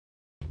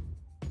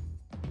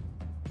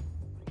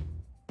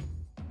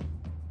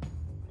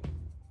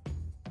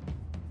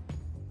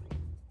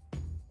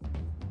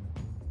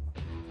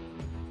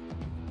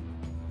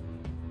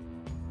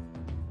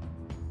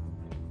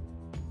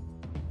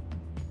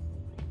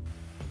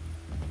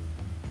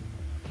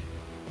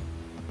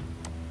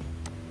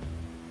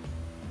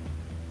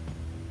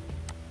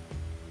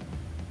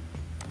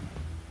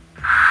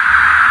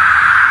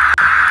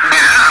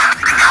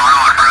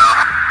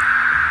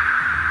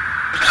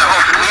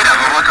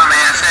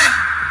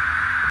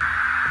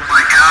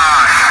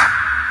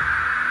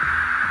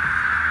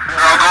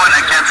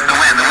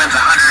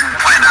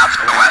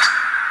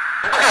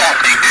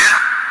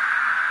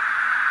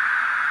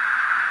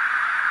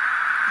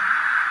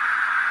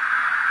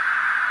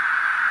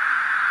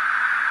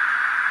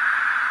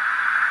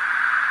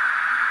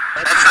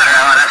That's not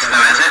LNS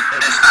though, is it?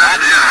 It's not. I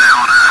do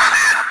LNS,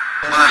 dude.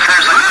 Well, if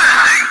there's another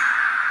thing.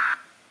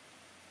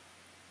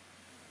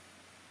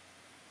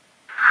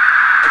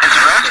 It's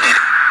rotating.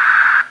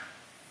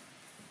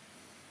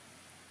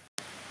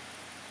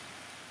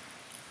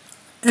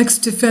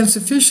 Ex-defense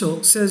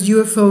official says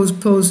UFOs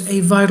pose a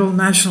vital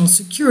national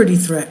security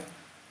threat.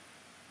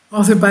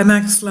 Authored by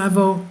Max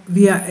Slavo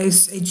via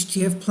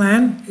HTF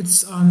Plan.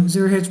 It's on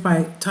Zero Hedge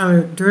by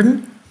Tyler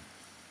Durden.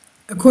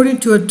 According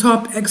to a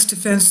top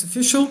ex-defense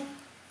official,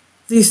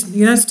 the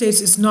United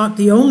States is not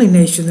the only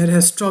nation that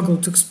has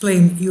struggled to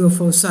explain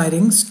UFO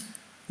sightings.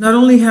 Not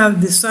only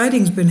have the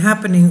sightings been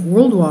happening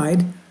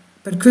worldwide,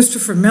 but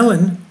Christopher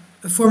Mellon,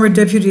 a former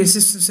Deputy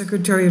Assistant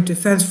Secretary of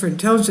Defense for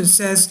Intelligence,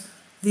 says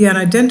the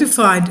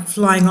unidentified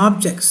flying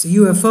objects, the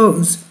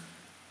UFOs,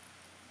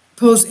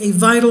 pose a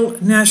vital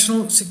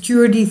national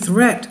security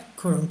threat,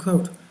 quote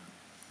unquote.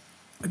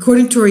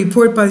 According to a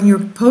report by the New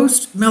York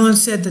Post, Mellon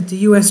said that the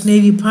U.S.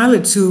 Navy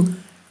pilots who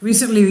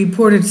recently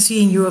reported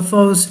seeing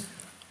UFOs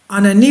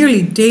on a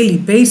nearly daily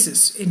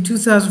basis in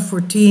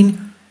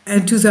 2014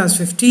 and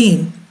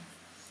 2015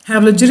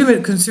 have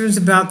legitimate concerns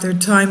about their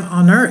time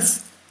on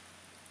Earth.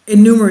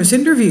 In numerous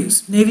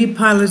interviews, Navy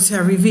pilots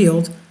have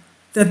revealed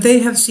that they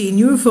have seen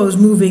UFOs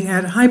moving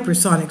at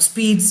hypersonic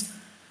speeds,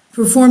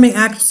 performing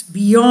acts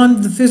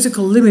beyond the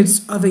physical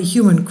limits of a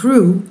human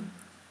crew,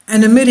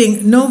 and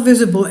emitting no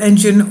visible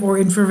engine or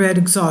infrared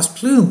exhaust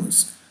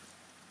plumes.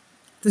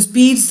 The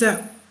speeds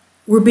that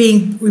were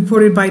being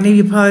reported by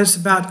Navy pilots,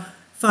 about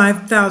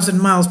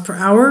 5,000 miles per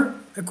hour,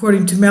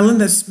 according to Mellon,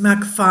 that's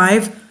Mach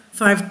 5,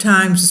 5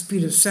 times the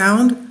speed of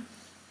sound,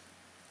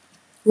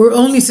 were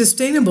only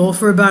sustainable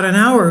for about an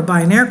hour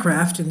by an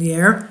aircraft in the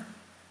air,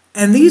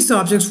 and these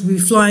objects would be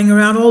flying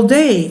around all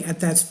day at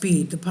that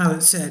speed, the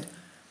pilot said.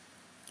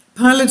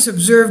 Pilots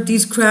observing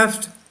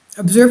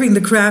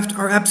the craft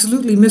are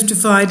absolutely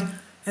mystified,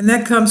 and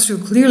that comes through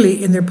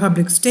clearly in their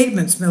public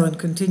statements, Mellon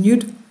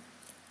continued.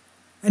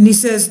 And he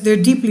says they're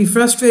deeply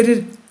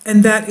frustrated,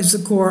 and that is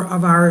the core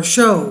of our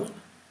show,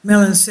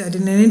 Mellon said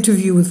in an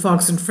interview with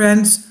Fox and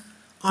Friends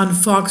on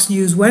Fox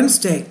News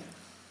Wednesday,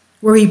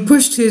 where he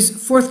pushed his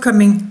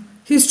forthcoming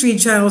History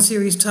Channel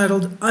series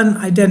titled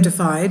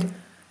Unidentified,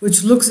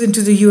 which looks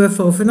into the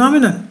UFO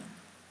phenomenon.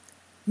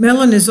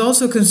 Mellon is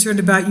also concerned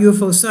about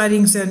UFO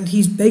sightings, and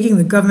he's begging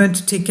the government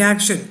to take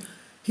action.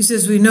 He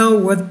says, we know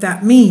what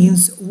that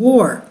means,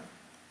 war.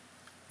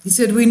 He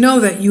said, we know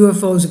that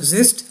UFOs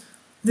exist.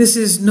 This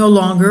is no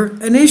longer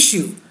an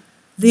issue.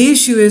 The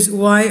issue is,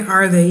 why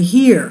are they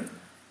here?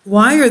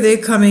 Why are they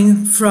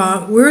coming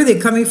from? Where are they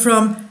coming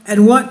from?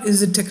 And what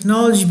is the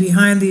technology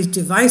behind these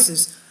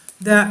devices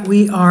that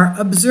we are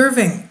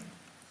observing?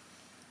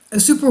 A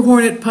Super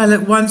Hornet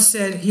pilot once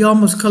said he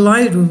almost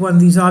collided with one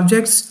of these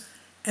objects,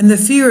 and the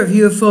fear of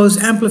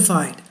UFOs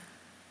amplified.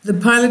 The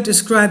pilot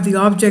described the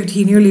object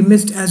he nearly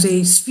missed as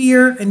a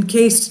sphere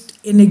encased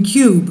in a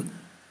cube.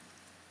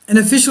 An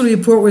official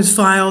report was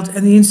filed,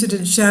 and the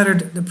incident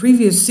shattered the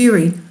previous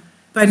theory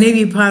by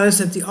Navy pilots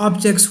that the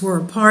objects were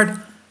a part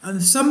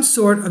of some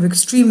sort of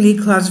extremely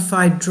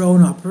classified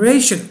drone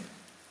operation.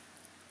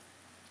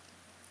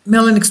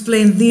 Mellon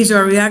explained these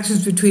are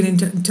reactions between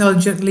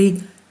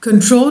intelligently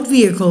controlled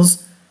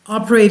vehicles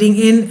operating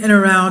in and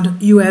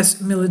around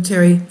U.S.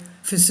 military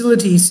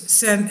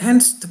facilities,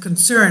 hence the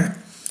concern.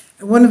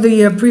 One of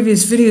the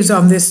previous videos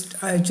on this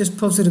I just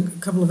posted a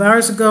couple of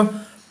hours ago,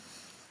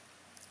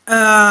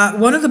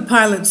 one of the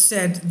pilots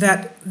said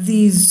that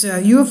these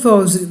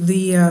UFOs,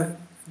 the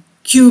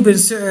cube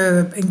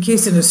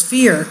encased in a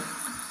sphere,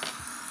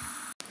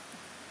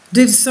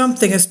 did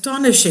something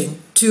astonishing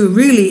to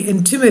really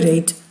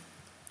intimidate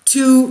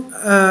two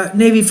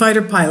Navy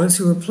fighter pilots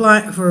who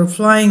were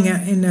flying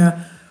in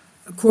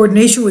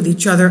coordination with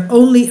each other,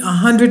 only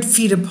 100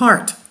 feet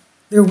apart.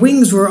 Their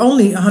wings were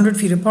only 100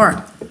 feet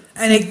apart,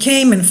 and it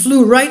came and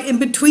flew right in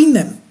between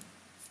them.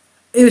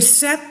 It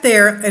sat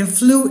there and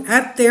flew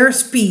at their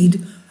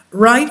speed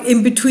right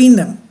in between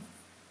them.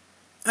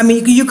 I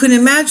mean, you can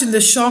imagine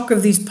the shock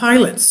of these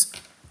pilots.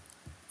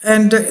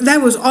 And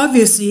that was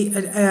obviously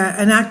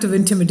an act of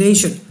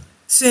intimidation,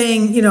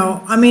 saying, you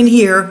know, I'm in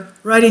here,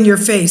 right in your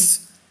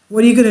face.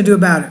 What are you going to do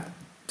about it?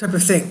 Type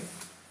of thing.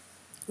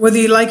 Whether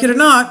you like it or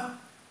not,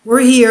 we're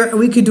here and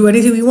we can do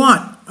anything we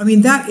want. I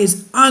mean, that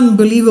is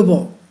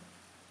unbelievable.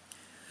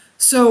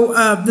 So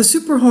the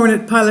Super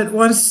Hornet pilot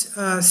once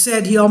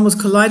said he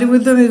almost collided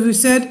with them, as we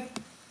said.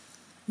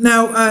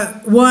 Now,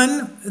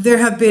 one, there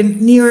have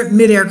been near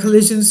mid-air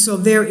collisions, so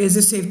there is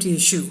a safety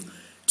issue.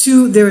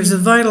 Two, there is a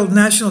vital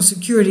national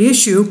security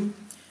issue,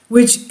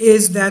 which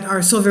is that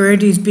our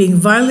sovereignty is being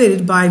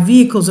violated by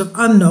vehicles of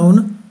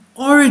unknown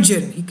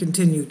origin, he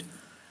continued.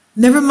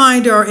 Never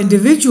mind our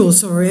individual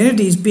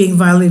sovereignties being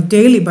violated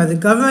daily by the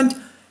government,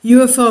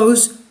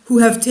 UFOs, who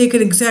have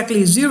taken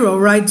exactly 0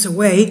 rights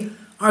away,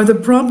 are the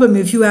problem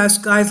if you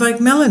ask guys like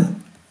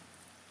Mellon.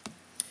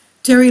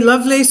 Terry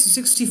Lovelace,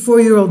 a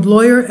 64-year-old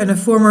lawyer and a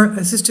former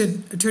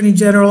Assistant Attorney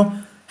General,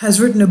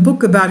 has written a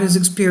book about his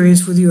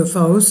experience with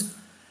UFOs.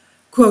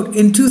 Quote,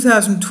 in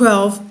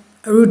 2012,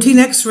 a routine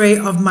X-ray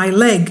of my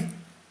leg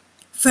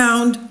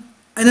found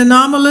an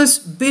anomalous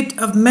bit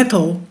of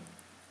metal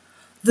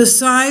the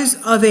size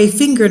of a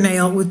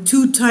fingernail with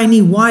 2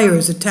 tiny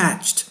wires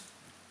attached.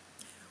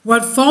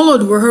 What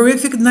followed were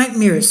horrific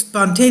nightmares,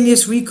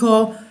 spontaneous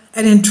recall,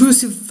 and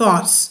intrusive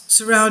thoughts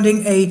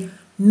surrounding a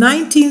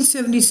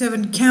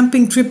 1977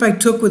 camping trip I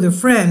took with a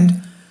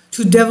friend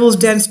to Devil's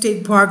Den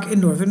State Park in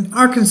northern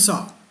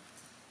Arkansas.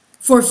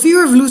 For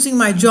fear of losing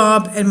my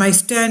job and my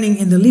standing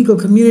in the legal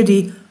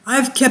community,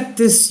 I've kept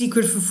this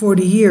secret for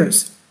 40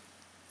 years.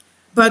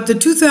 But the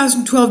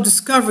 2012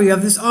 discovery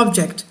of this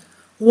object,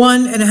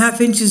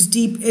 1.5 inches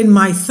deep in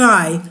my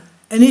thigh,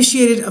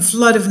 initiated a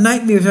flood of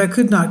nightmares I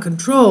could not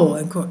control,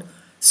 end quote,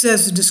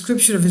 says the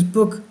description of his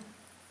book,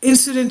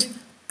 Incident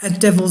at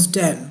Devil's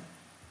Den.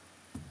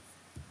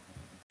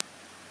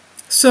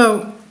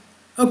 So,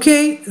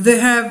 okay, they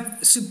have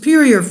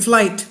superior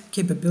flight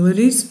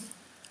capabilities.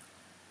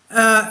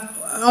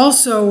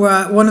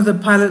 One of the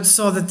pilots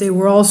saw that they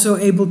were also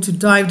able to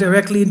dive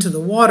directly into the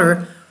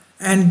water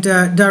and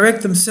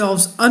direct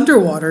themselves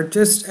underwater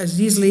just as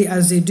easily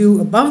as they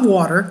do above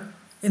water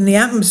in the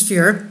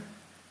atmosphere.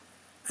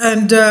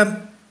 And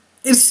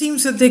it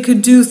seems that they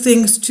could do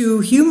things to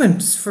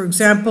humans. For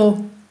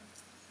example,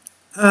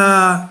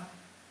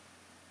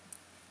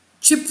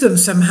 chip them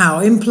somehow,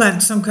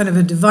 implant some kind of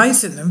a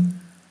device in them,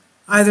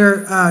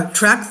 either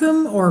track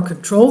them or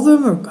control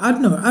them, or I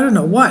don't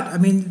know what. I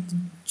mean,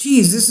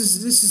 geez, this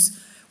is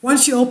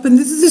once you open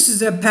this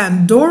is a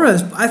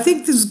Pandora's. I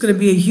think this is going to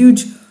be a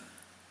huge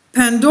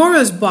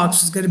Pandora's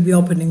box is going to be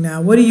opening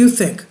now. What do you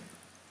think?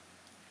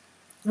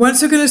 Once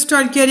they're going to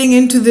start getting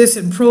into this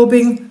and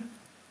probing,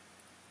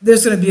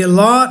 there's going to be a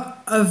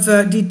lot of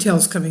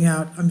details coming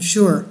out, I'm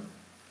sure,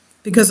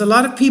 because a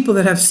lot of people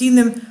that have seen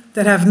them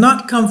that have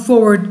not come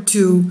forward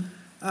to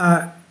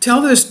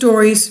tell their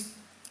stories,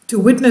 to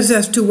witness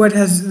as to what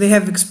they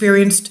have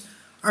experienced,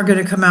 are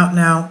going to come out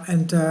now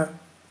and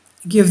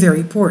give their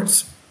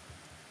reports.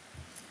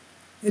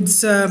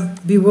 It's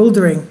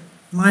bewildering,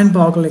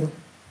 mind-boggling.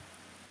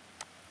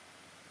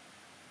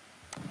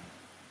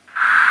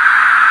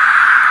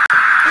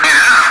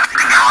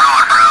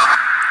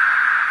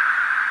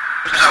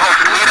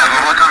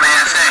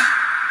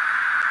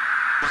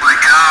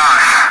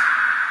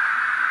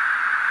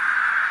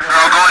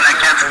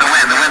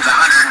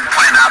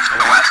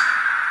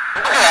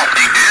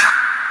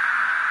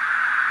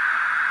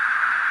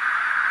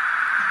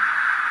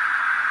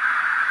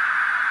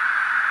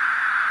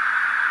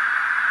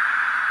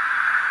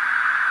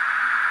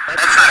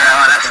 That's not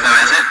LNS though,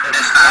 is it?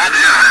 It's not. I do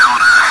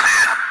LNS,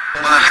 dude.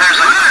 Well, if there's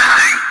another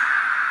thing.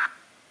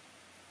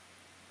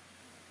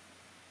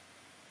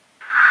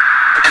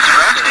 It's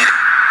rotating.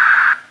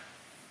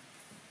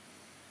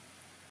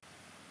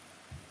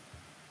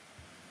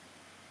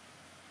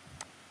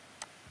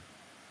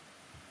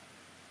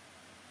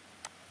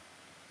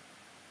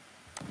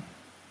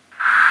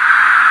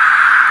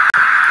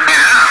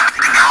 Yeah,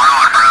 what's going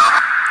on, bro?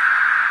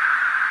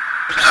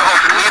 There's a whole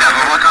fleet of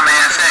them. Look on the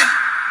ASA.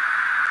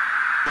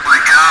 Oh my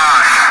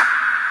gosh.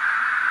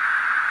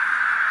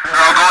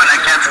 We're all going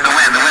against the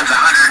wind. The wind's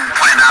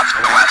 120 knots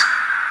from the west.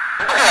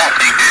 Cool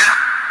thing, dude.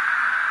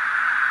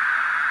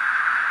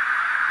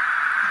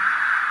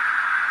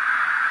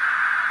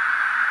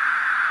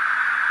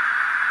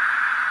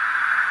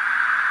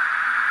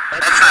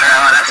 That's not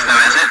LNS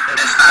though, is it?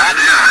 It's not. I do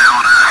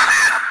LNS,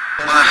 dude.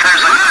 Well, if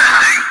there's another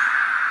thing.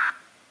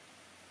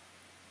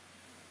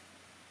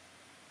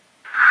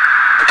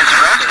 It's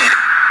rotating.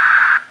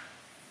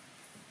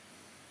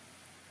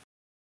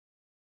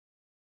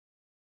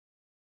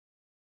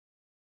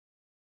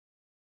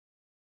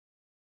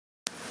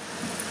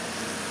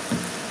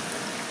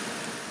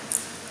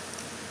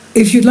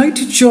 If you'd like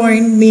to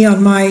join me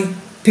on my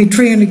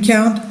Patreon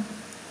account,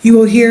 you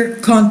will hear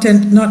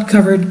content not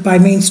covered by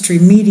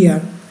mainstream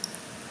media.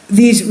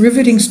 These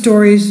riveting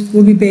stories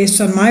will be based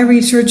on my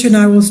research, and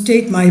I will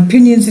state my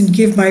opinions and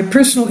give my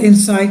personal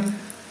insight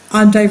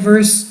on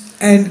diverse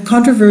and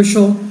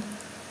controversial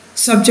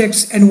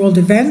subjects and world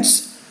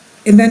events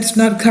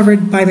not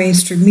covered by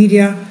mainstream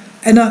media,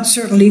 and not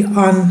supported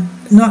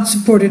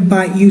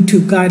by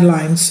YouTube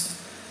guidelines.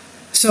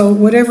 So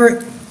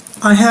whatever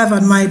I have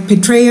on my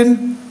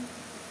Patreon,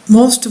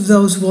 most of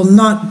those will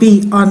not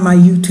be on my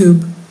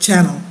YouTube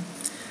channel.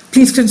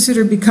 Please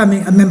consider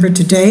becoming a member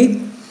today.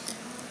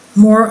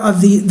 More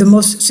of the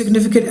most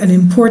significant and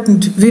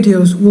important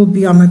videos will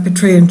be on my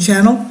Patreon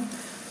channel.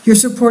 Your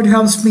support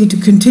helps me to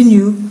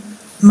continue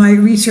my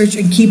research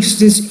and keeps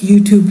this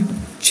YouTube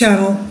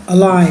channel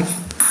alive.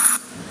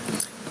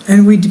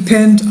 And we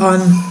depend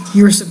on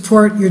your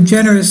support, your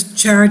generous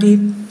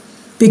charity,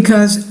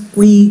 because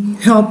we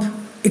help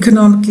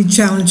economically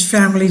challenged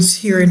families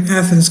here in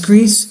Athens,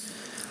 Greece,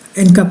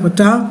 in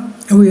Kapota,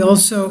 and we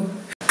also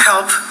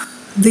help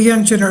the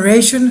young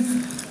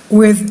generation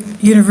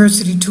with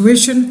university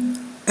tuition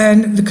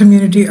and the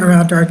community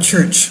around our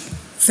church.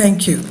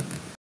 Thank you.